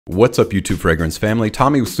What's up, YouTube fragrance family?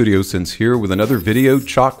 Tommy with Studio Sense here with another video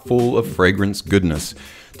chock full of fragrance goodness.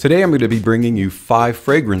 Today I'm going to be bringing you 5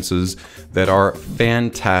 fragrances that are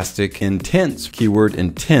fantastic, intense, keyword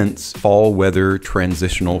intense, fall weather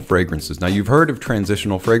transitional fragrances. Now you've heard of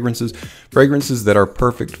transitional fragrances that are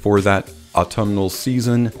perfect for that autumnal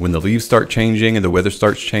season when the leaves start changing and the weather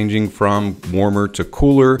starts changing from warmer to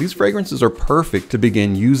cooler. These fragrances are perfect to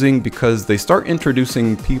begin using because they start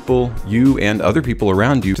introducing people, you and other people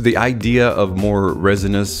around you, to the idea of more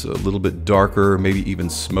resinous, a little bit darker, maybe even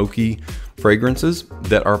smoky fragrances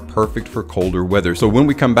that are perfect for colder weather. So when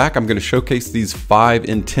we come back, I'm going to showcase these 5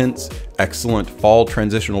 intense, excellent fall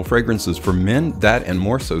transitional fragrances for men, that and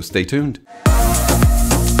more, so stay tuned.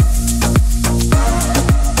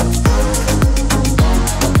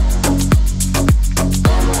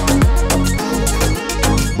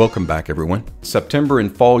 Welcome back, everyone. September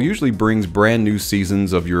and fall usually brings brand new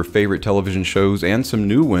seasons of your favorite television shows and some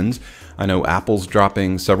new ones. I know Apple's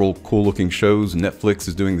dropping several cool looking shows, Netflix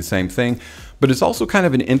is doing the same thing, but it's also kind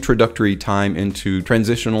of an introductory time into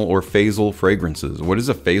transitional or phasal fragrances. What is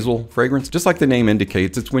a phasal fragrance? Just like the name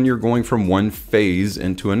indicates, it's when you're going from one phase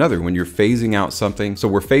into another, when you're phasing out something. So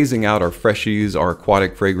we're phasing out our freshies, our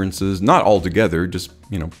aquatic fragrances, not all together, just,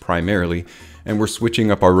 primarily. And we're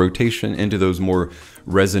switching up our rotation into those more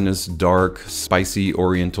resinous, dark, spicy,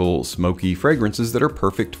 oriental, smoky fragrances that are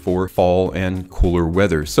perfect for fall and cooler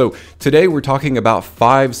weather. So today we're talking about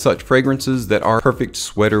 5 such fragrances that are perfect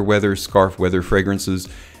sweater weather, scarf weather fragrances,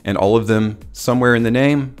 and all of them, somewhere in the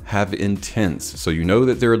name, have intense. So you know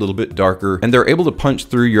that they're a little bit darker and they're able to punch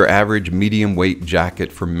through your average medium weight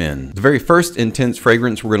jacket for men. The very first intense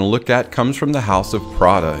fragrance we're going to look at comes from the house of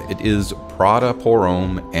Prada. It is Prada Pour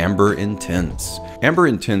Homme Amber Intense. Amber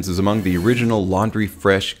Intense is among the original laundry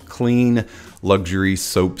fresh, clean, luxury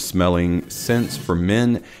soap smelling scents for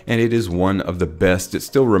men, and it is one of the best. It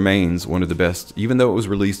still remains one of the best, even though it was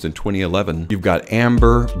released in 2011. You've got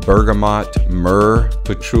amber, bergamot, myrrh,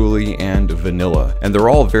 patchouli, and vanilla, and they're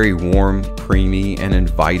all very warm, creamy, and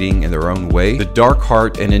inviting in their own way. The dark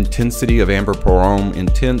heart and intensity of Amber Pour Homme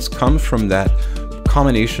Intense comes from that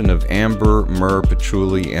combination of amber, myrrh,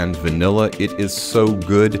 patchouli, and vanilla. It is so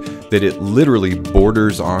good that it literally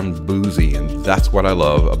borders on boozy, and that's what I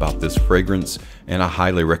love about this fragrance, and I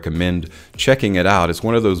highly recommend checking it out. It's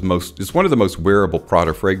one of the most wearable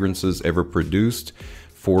Prada fragrances ever produced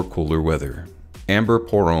for cooler weather. Amber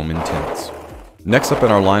Pour Homme Intense. Next up in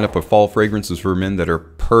our lineup of fall fragrances for men that are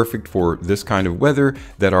perfect for this kind of weather,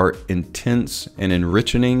 that are intense and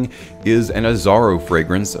enriching, is an Azzaro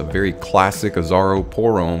fragrance, a very classic Azzaro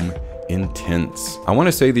Pour Homme Intense. I want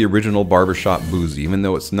to say the original barbershop boozy, even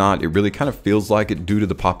though it's not, it really kind of feels like it due to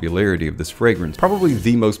the popularity of this fragrance. Probably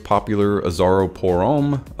the most popular Azzaro Pour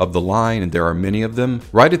Homme of the line, and there are many of them.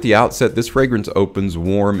 Right at the outset, this fragrance opens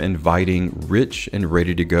warm, inviting, rich, and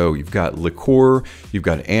ready to go. You've got liqueur, you've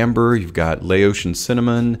got amber, you've got Laotian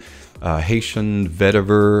cinnamon, Haitian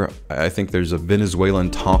vetiver. I think there's a Venezuelan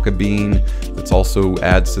tonka bean that's also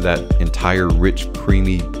adds to that entire rich,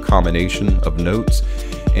 creamy combination of notes.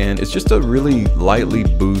 And it's just a really lightly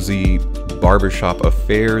boozy barbershop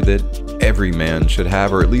affair that every man should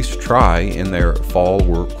have, or at least try, in their fall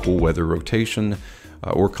or cool weather rotation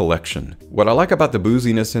or collection. What I like about the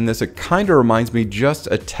booziness in this, it kind of reminds me just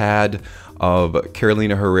a tad of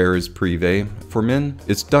Carolina Herrera's Privé for men.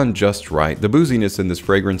 It's done just right. The booziness in this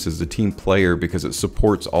fragrance is a team player because it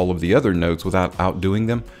supports all of the other notes without outdoing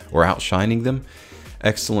them or outshining them.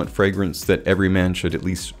 Excellent fragrance that every man should at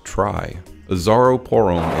least try. Azzaro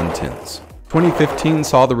Pour Homme Intense. 2015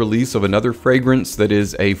 saw the release of another fragrance that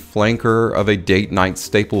is a flanker of a date night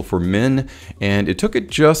staple for men, and it took it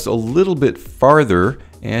just a little bit farther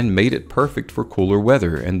and made it perfect for cooler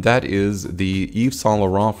weather, and that is the Yves Saint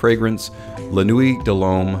Laurent fragrance La Nuit de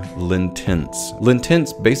l'Homme L'Intense.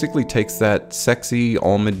 L'Intense basically takes that sexy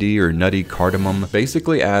almondy or nutty cardamom,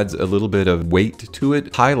 basically adds a little bit of weight to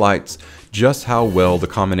it, highlights just how well the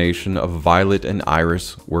combination of violet and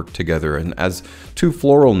iris work together. And as 2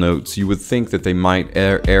 floral notes, you would think that they might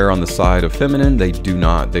err on the side of feminine. They do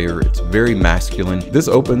not. It's very masculine. This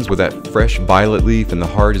opens with that fresh violet leaf, and the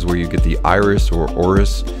heart is where you get the iris or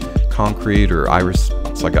orris concrete or iris.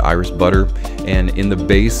 It's like an iris butter. And in the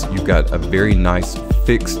base, you've got a very nice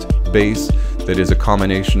fixed base that is a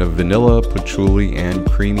combination of vanilla, patchouli, and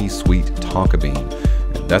creamy sweet tonka bean.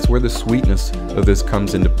 That's where the sweetness of this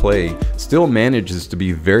comes into play. Still manages to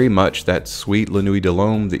be very much that sweet La Nuit de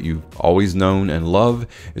l'Homme that you've always known and love.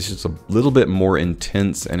 It's just a little bit more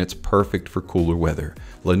intense, and it's perfect for cooler weather.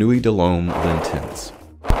 La Nuit de l'Homme L'Intense.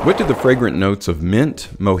 What did the fragrant notes of mint,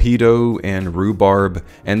 mojito, and rhubarb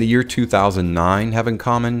and the year 2009 have in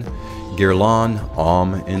common? Guerlain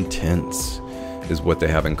Homme Intense is what they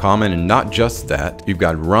have in common, and not just that. You've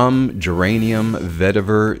got rum, geranium,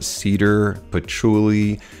 vetiver, cedar,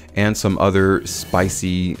 patchouli, and some other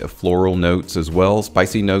spicy floral notes as well.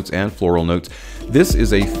 Spicy notes and floral notes. This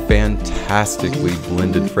is a fantastically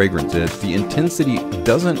blended fragrance. The intensity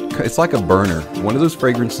doesn't, it's like a burner. One of those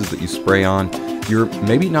fragrances that you spray on, you're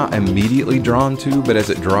maybe not immediately drawn to, but as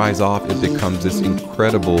it dries off, it becomes this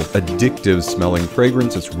incredible, addictive smelling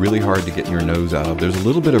fragrance. It's really hard to get your nose out of. There's a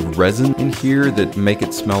little bit of resin in here that make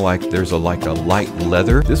it smell like there's like a light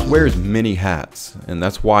leather. This wears many hats, and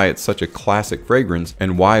that's why it's such a classic fragrance,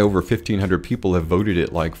 and why over 1,500 people have voted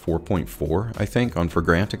it like 4.4, I think, on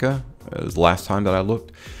Fragrantica. It was the last time that I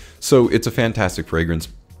looked. So it's a fantastic fragrance.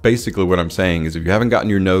 Basically what I'm saying is if you haven't gotten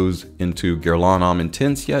your nose into Guerlain Homme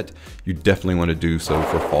Intense yet, you definitely want to do so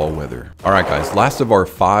for fall weather. All right guys, last of our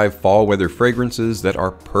 5 fall weather fragrances that are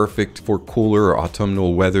perfect for cooler or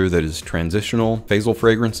autumnal weather, that is transitional, phasal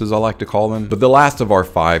fragrances I like to call them. But the last of our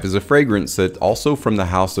 5 is a fragrance that also from the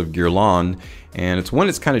house of Guerlain, and it's one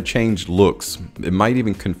that's kind of changed looks. It might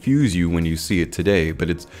even confuse you when you see it today, but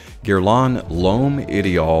it's Guerlain L'Homme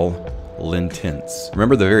Ideal L'Intense.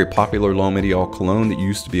 Remember the very popular L'Homme Ideal cologne that you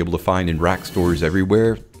used to be able to find in rack stores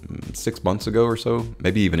everywhere 6 months ago or so,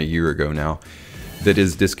 maybe even a year ago now, that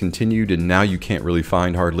is discontinued and now you can't really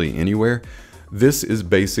find hardly anywhere? This is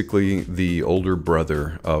basically the older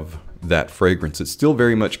brother of that fragrance. It still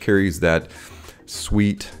very much carries that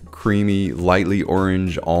sweet, creamy, lightly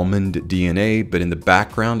orange almond DNA, but in the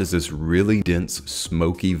background is this really dense,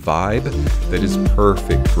 smoky vibe that is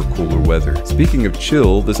perfect for cooler weather. Speaking of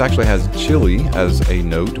chill, this actually has chili as a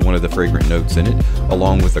note, one of the fragrant notes in it,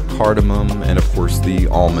 along with the cardamom and of course the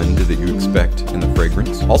almond that you expect in the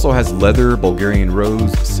fragrance. Also has leather, Bulgarian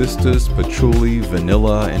rose, cistus, patchouli,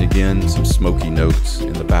 vanilla, and again some smoky notes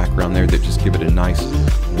in the background there that just give it a nice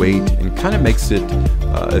weight and kind of makes it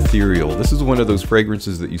ethereal. This is one of those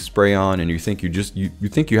fragrances that you spray on and you think you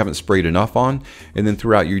think you haven't sprayed enough on, and then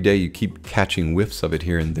throughout your day you keep catching whiffs of it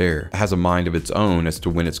here and there. It has a mind of its own as to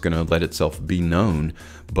when it's going to let itself be known,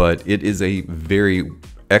 but it is a very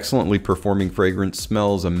excellently performing fragrance,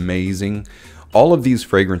 smells amazing. All of these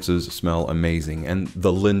fragrances smell amazing, and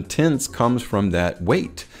the L'Intense comes from that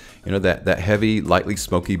weight. You know, that heavy, lightly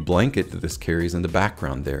smoky blanket that this carries in the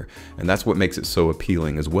background there. And that's what makes it so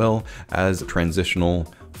appealing, as well as a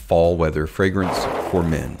transitional fall weather fragrance for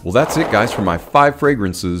men. Well, that's it guys for my 5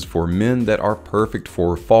 fragrances for men that are perfect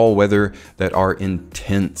for fall weather, that are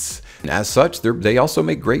intense. And as such, they also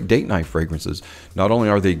make great date night fragrances. Not only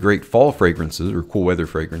are they great fall fragrances or cool weather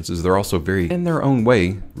fragrances, they're also very, in their own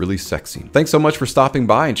way, really sexy. Thanks so much for stopping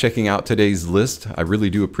by and checking out today's list. I really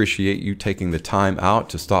do appreciate you taking the time out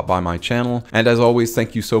to stop by my channel. And as always,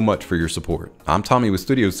 thank you so much for your support. I'm Tommy with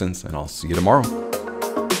Studio Sense, and I'll see you tomorrow.